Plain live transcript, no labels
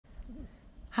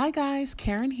Hi guys,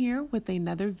 Karen here with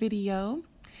another video,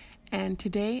 and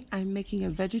today I'm making a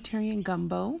vegetarian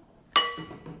gumbo,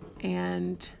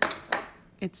 and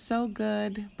it's so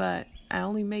good, but I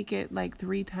only make it like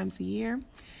 3 times a year.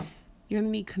 You're going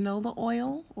to need canola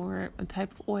oil or a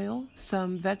type of oil,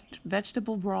 some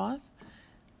vegetable broth,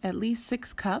 at least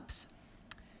 6 cups.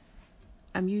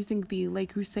 I'm using the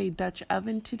Creuset Dutch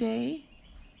oven today.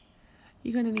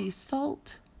 You're going to need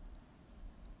salt,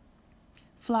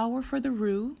 flour for the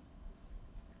roux,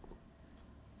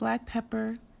 black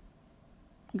pepper,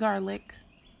 garlic,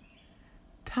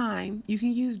 thyme. You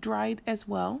can use dried as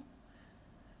well.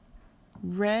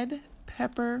 Red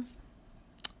pepper,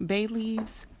 bay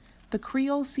leaves, the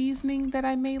Creole seasoning that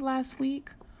I made last week,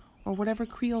 or whatever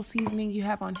Creole seasoning you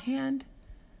have on hand,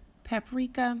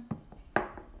 paprika,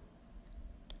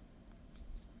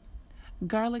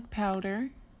 garlic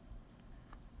powder,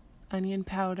 onion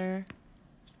powder,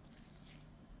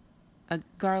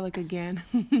 garlic again,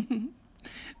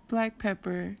 black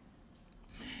pepper,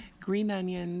 green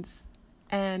onions,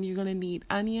 and you're going to need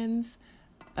onions,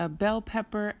 a bell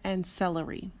pepper, and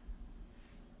celery.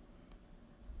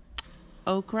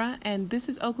 Okra, and this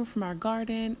is okra from our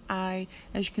garden. As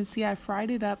you can see, I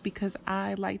fried it up because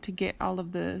I like to get all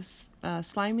of the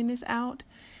sliminess out,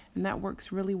 and that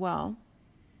works really well.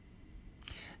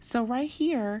 So right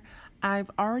here, I've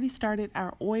already started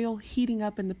our oil heating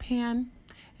up in the pan.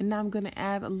 And now I'm going to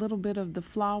add a little bit of the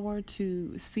flour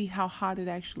to see how hot it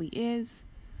actually is.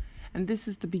 And this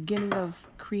is the beginning of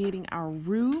creating our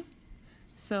roux.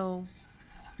 So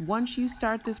once you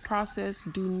start this process,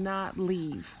 do not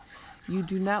leave. You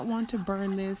do not want to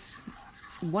burn this.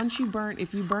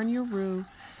 If you burn your roux,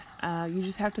 you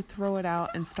just have to throw it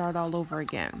out and start all over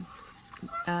again.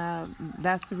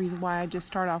 That's the reason why I just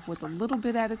start off with a little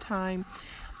bit at a time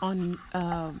on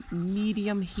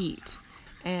medium heat.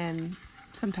 And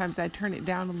sometimes I turn it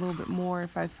down a little bit more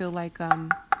if I feel like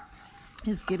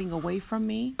it's getting away from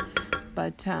me.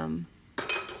 But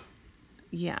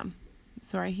yeah.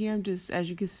 So right here, I'm just, as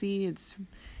you can see, it's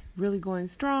really going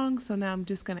strong. So now I'm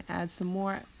just going to add some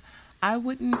more. I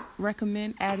wouldn't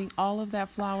recommend adding all of that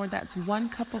flour. That's 1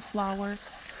 cup of flour.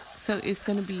 So it's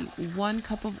going to be 1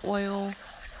 cup of oil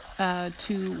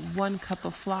to 1 cup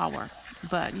of flour.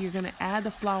 But you're going to add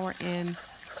the flour in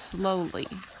slowly.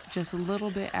 Just a little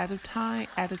bit at a time,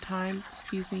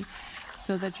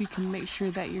 so that you can make sure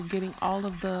that you're getting all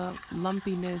of the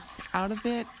lumpiness out of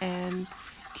it and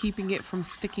keeping it from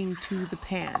sticking to the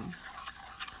pan.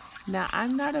 Now,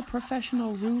 I'm not a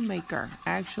professional roux maker,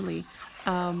 actually.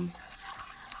 I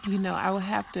will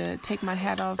have to take my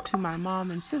hat off to my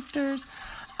mom and sisters.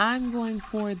 I'm going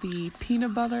for the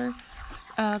peanut butter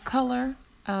color,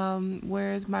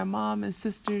 whereas my mom and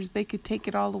sisters, they could take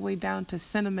it all the way down to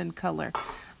cinnamon color.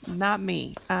 Not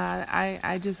me.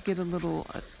 I just get a little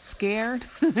scared,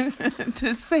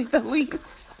 to say the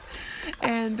least.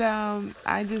 And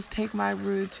I just take my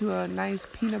roux to a nice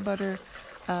peanut butter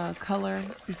color.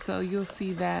 So you'll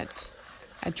see that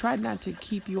I tried not to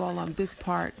keep you all on this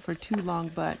part for too long,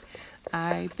 but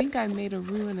I think I made a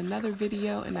roux in another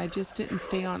video and I just didn't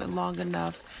stay on it long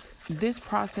enough. This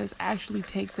process actually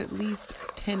takes at least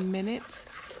 10 minutes.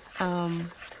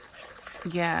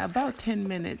 Yeah, about 10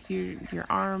 minutes. Your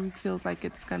arm feels like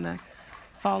it's gonna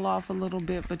fall off a little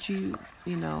bit, but you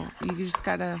just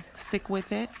gotta stick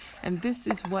with it. And this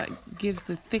is what gives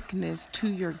the thickness to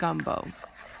your gumbo.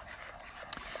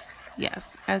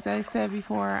 Yes, as I said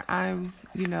before, I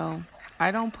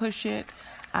don't push it.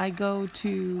 I go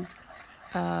to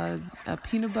a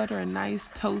peanut butter, a nice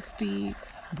toasty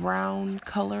brown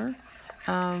color,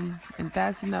 and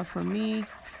that's enough for me,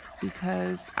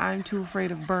 because I'm too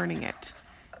afraid of burning it.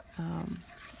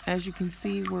 As you can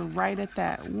see, we're right at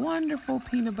that wonderful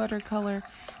peanut butter color,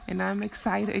 and I'm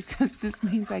excited because this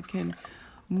means I can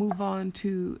move on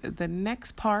to the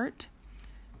next part.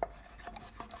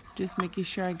 Just making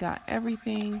sure I got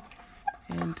everything,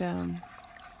 and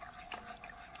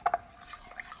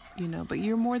but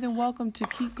you're more than welcome to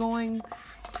keep going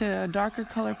to a darker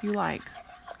color if you like.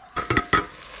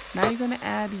 Now you're going to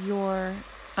add your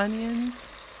onions,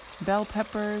 bell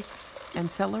peppers, and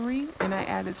celery, and I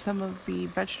added some of the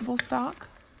vegetable stock.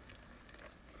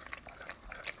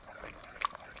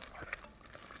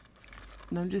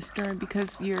 And I'm just stirring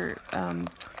because your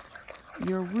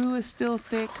roux is still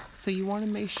thick, so you want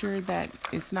to make sure that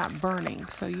it's not burning.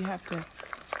 So you have to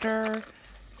stir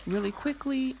really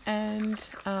quickly and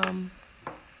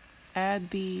add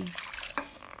the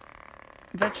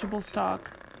vegetable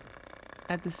stock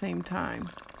at the same time.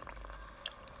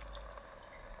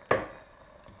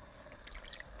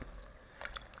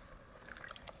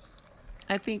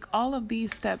 I think all of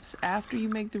these steps after you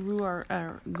make the roux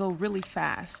go really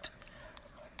fast.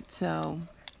 So,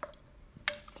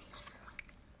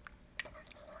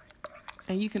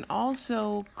 and you can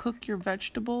also cook your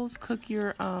vegetables, cook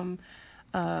your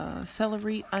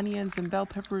celery, onions, and bell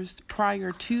peppers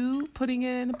prior to putting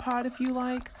it in a pot if you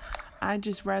like. I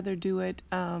just rather do it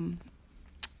after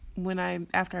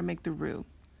I make the roux.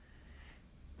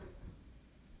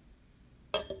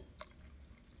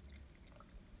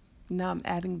 Now I'm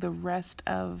adding the rest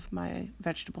of my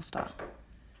vegetable stock.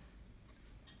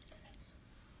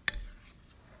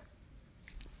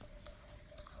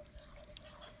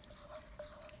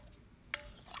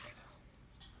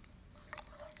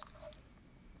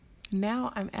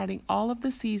 Now I'm adding all of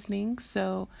the seasonings.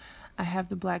 So I have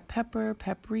the black pepper,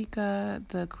 paprika,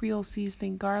 the Creole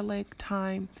seasoning, garlic,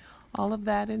 thyme, all of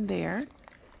that in there.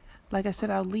 Like I said,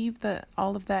 I'll leave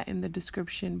all of that in the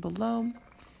description below.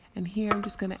 And here I'm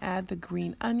just going to add the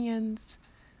green onions.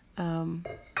 And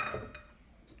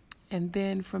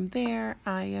then from there,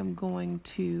 I am going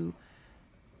to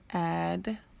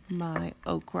add my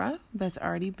okra that's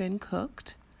already been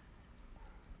cooked.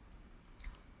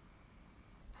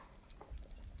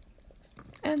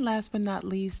 And last but not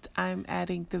least, I'm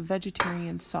adding the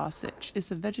vegetarian sausage.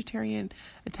 It's a vegetarian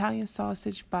Italian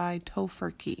sausage by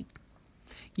Tofurkey.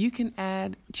 You can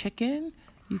add chicken.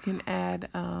 You can add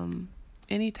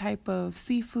any type of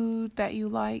seafood that you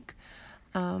like.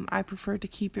 I prefer to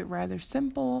keep it rather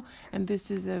simple, and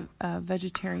this is a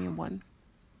vegetarian one.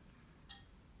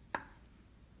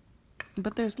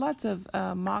 But there's lots of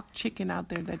mock chicken out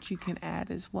there that you can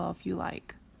add as well if you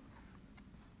like.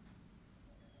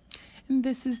 And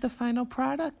this is the final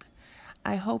product.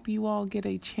 I hope you all get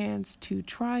a chance to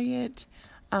try it.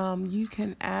 You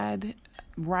can add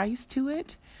rice to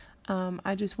it.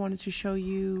 I just wanted to show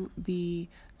you the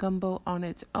gumbo on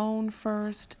its own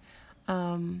first.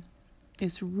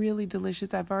 It's really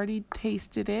delicious. I've already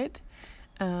tasted it.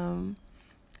 And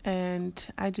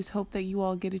I just hope that you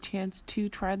all get a chance to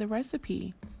try the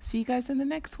recipe. See you guys in the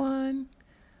next one.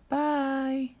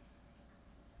 Bye.